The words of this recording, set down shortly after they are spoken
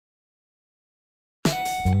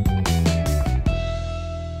And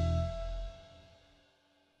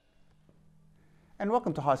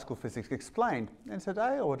welcome to High School Physics Explained. And today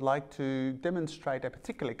I would like to demonstrate a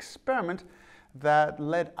particular experiment that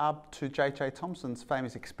led up to JJ Thomson's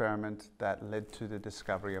famous experiment that led to the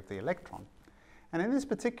discovery of the electron. And in this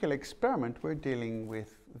particular experiment we're dealing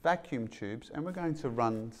with vacuum tubes and we're going to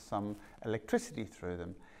run some electricity through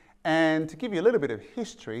them. And to give you a little bit of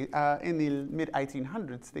history, in the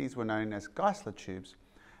mid-1800s these were known as Geissler tubes.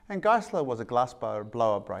 And Geissler was a glass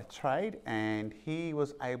blower by trade, and he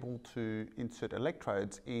was able to insert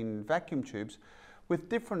electrodes in vacuum tubes with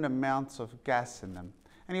different amounts of gas in them.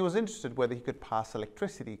 And he was interested whether he could pass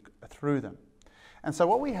electricity through them. And so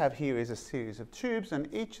what we have here is a series of tubes,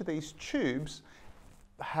 and each of these tubes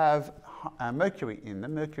have mercury in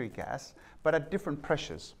them, mercury gas, but at different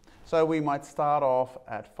pressures. So we might start off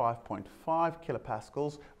at 5.5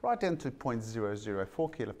 kilopascals right down to 0.004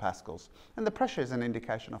 kilopascals. And the pressure is an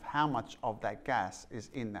indication of how much of that gas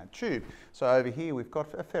is in that tube. So over here we've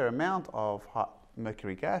got a fair amount of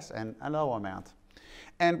mercury gas and a low amount.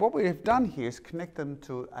 And what we have done here is connect them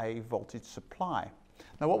to a voltage supply.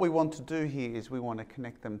 Now what we want to do here is we want to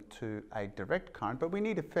connect them to a direct current, but we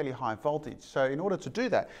need a fairly high voltage. So in order to do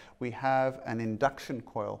that, we have an induction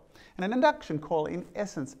coil. And an induction coil in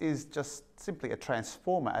essence is just simply a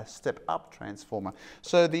transformer, a step-up transformer.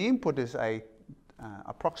 So the input is a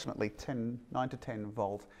approximately 9 to 10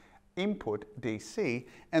 volt input DC,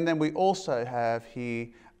 and then we also have here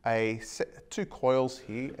two coils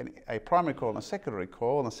here, a primary coil and a secondary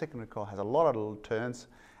coil, and the secondary coil has a lot of little turns,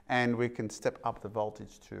 and we can step up the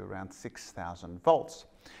voltage to around 6,000 volts.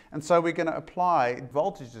 And so we're going to apply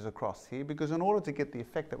voltages across here because in order to get the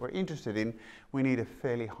effect that we're interested in, we need a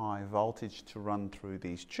fairly high voltage to run through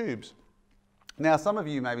these tubes. Now some of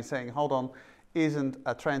you may be saying, hold on, isn't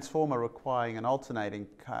a transformer requiring an alternating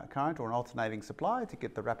current or an alternating supply to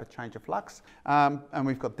get the rapid change of flux? And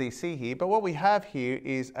we've got DC here, but what we have here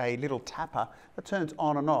is a little tapper that turns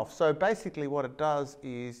on and off. So basically what it does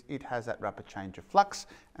is it has that rapid change of flux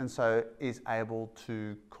and so is able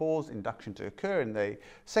to cause induction to occur in the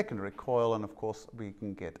secondary coil, and of course we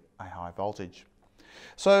can get a high voltage.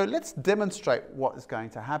 So let's demonstrate what is going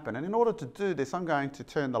to happen, and in order to do this I'm going to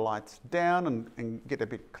turn the lights down and get a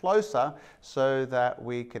bit closer so that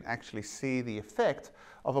we can actually see the effect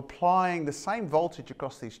of applying the same voltage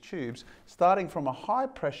across these tubes, starting from a high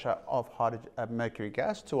pressure of mercury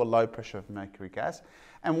gas to a low pressure of mercury gas.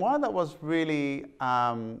 And why that was really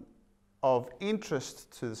of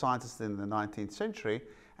interest to the scientists in the 19th century,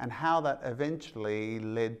 and how that eventually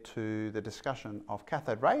led to the discussion of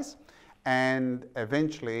cathode rays, and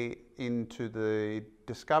eventually into the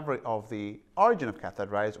discovery of the origin of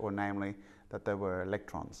cathode rays, or namely that they were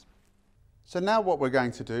electrons. So now what we're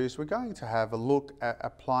going to do is we're going to have a look at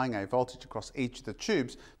applying a voltage across each of the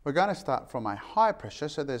tubes. We're going to start from a high pressure,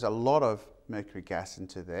 so there's a lot of mercury gas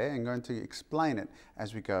into there, and going to explain it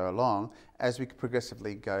as we go along, as we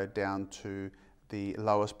progressively go down to the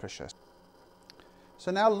lowest pressure.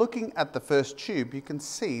 So now looking at the first tube, you can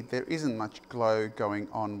see there isn't much glow going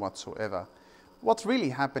on whatsoever. What's really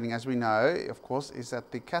happening, as we know, of course, is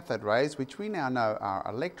that the cathode rays, which we now know are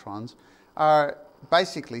electrons, are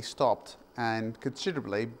basically stopped and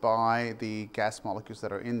considerably by the gas molecules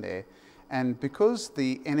that are in there. And because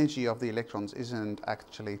the energy of the electrons isn't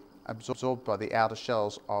actually absorbed by the outer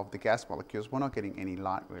shells of the gas molecules, we're not getting any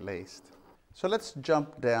light released. So let's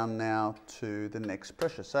jump down now to the next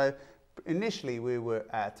pressure. So initially we were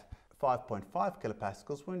at 5.5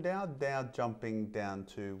 kilopascals, we're now jumping down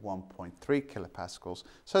to 1.3 kilopascals.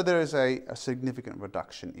 So there is a significant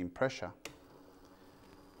reduction in pressure.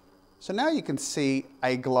 So now you can see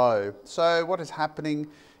a glow. So what is happening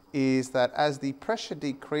is that as the pressure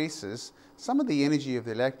decreases, some of the energy of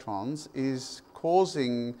the electrons is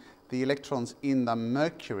causing the electrons in the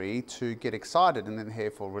mercury to get excited and then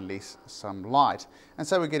therefore release some light. And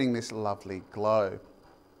so we're getting this lovely glow.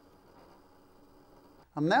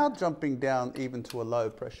 I'm now jumping down even to a low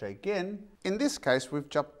pressure again. In this case, we've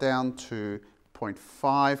jumped down to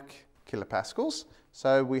 0.5 kilopascals.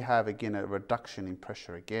 So we have again a reduction in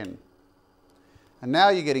pressure again. And now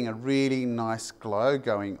you're getting a really nice glow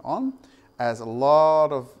going on as a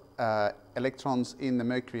lot of electrons in the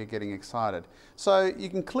mercury are getting excited. So you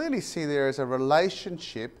can clearly see there is a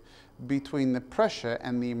relationship between the pressure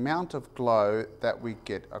and the amount of glow that we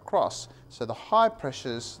get across. So the high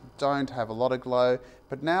pressures don't have a lot of glow,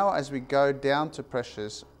 but now as we go down to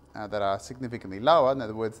pressures that are significantly lower, in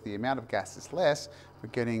other words the amount of gas is less, we're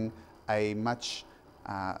getting a much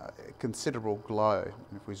considerable glow.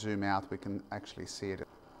 And if we zoom out we can actually see it.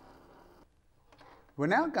 We're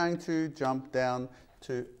now going to jump down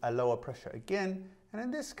to a lower pressure again, And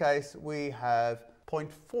in this case, we have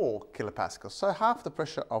 0.4 kilopascals, so half the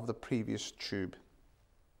pressure of the previous tube.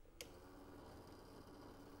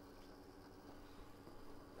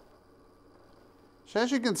 So as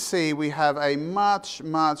you can see, we have a much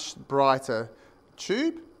brighter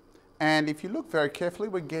tube, and if you look very carefully,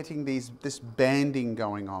 we're getting this banding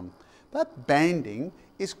going on. That banding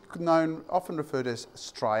is often referred as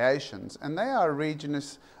striations, and they are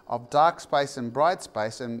regions of dark space and bright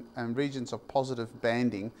space, and regions of positive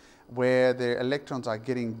banding where the electrons are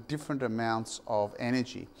getting different amounts of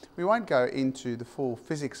energy. We won't go into the full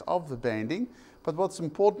physics of the banding, but what's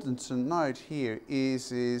important to note here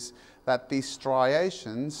is that these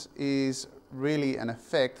striations is really an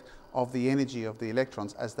effect of the energy of the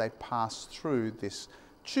electrons as they pass through this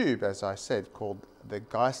tube, as I said, called the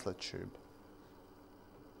Geissler tube.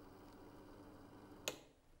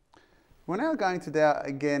 We're now going to down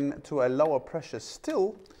again to a lower pressure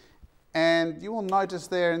still, and you will notice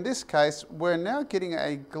there in this case we're now getting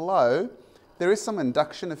a glow. There is some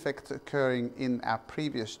induction effect occurring in our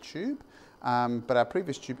previous tube, but our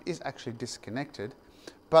previous tube is actually disconnected.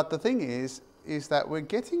 But the thing is that we're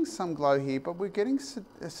getting some glow here, but we're getting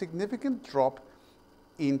a significant drop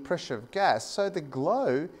in pressure of gas. So the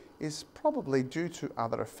glow is probably due to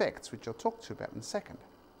other effects, which I'll talk to you about in a second.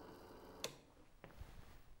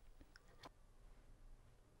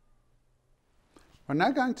 We're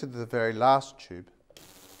now going to the very last tube.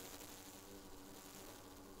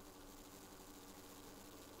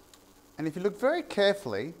 And if you look very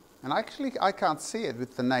carefully, and actually I can't see it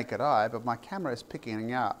with the naked eye, but my camera is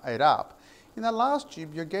picking it up. In the last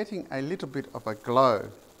tube, you're getting a little bit of a glow.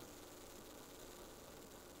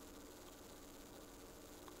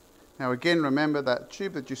 Now again, remember that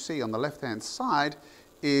tube that you see on the left-hand side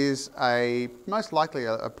is most likely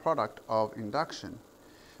a product of induction.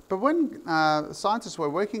 But when scientists were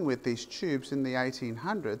working with these tubes in the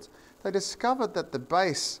 1800s, they discovered that the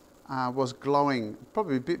base was glowing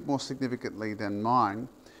probably a bit more significantly than mine.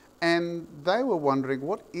 And they were wondering,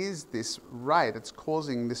 what is this ray that's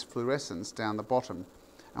causing this fluorescence down the bottom?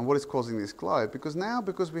 And what is causing this glow?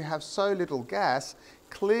 Because we have so little gas,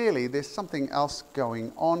 clearly there's something else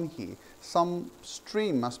going on here. Some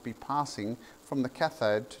stream must be passing from the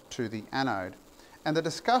cathode to the anode. And the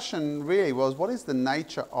discussion really was, what is the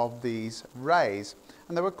nature of these rays?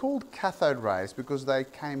 And they were called cathode rays because they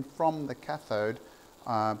came from the cathode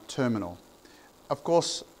terminal. Of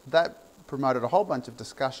course, that promoted a whole bunch of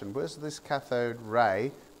discussion. Was this cathode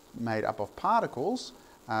ray made up of particles?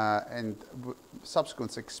 And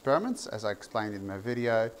subsequent experiments, as I explained in my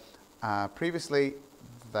video previously,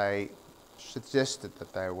 they suggested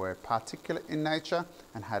that they were particulate in nature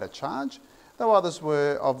and had a charge, though others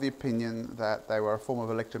were of the opinion that they were a form of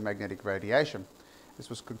electromagnetic radiation. This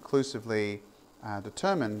was conclusively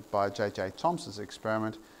determined by JJ Thomson's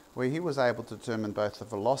experiment, where he was able to determine both the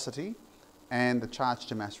velocity and the charge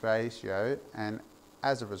to mass ratio, and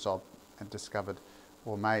as a result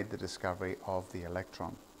made the discovery of the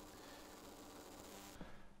electron.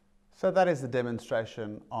 So that is the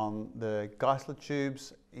demonstration on the Geissler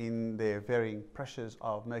tubes in their varying pressures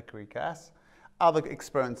of mercury gas. Other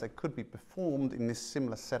experiments that could be performed in this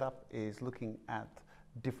similar setup is looking at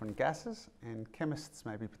different gases, and chemists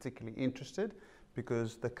may be particularly interested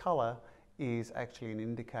because the colour is actually an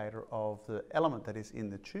indicator of the element that is in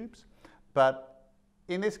the tubes. But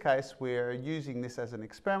in this case, we're using this as an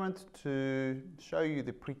experiment to show you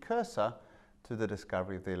the precursor to the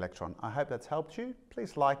discovery of the electron. I hope that's helped you.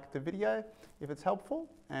 Please like the video if it's helpful,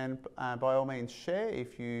 and by all means share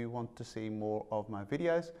if you want to see more of my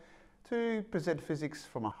videos to present physics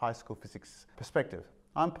from a high school physics perspective.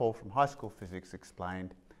 I'm Paul from High School Physics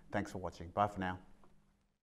Explained. Thanks for watching. Bye for now.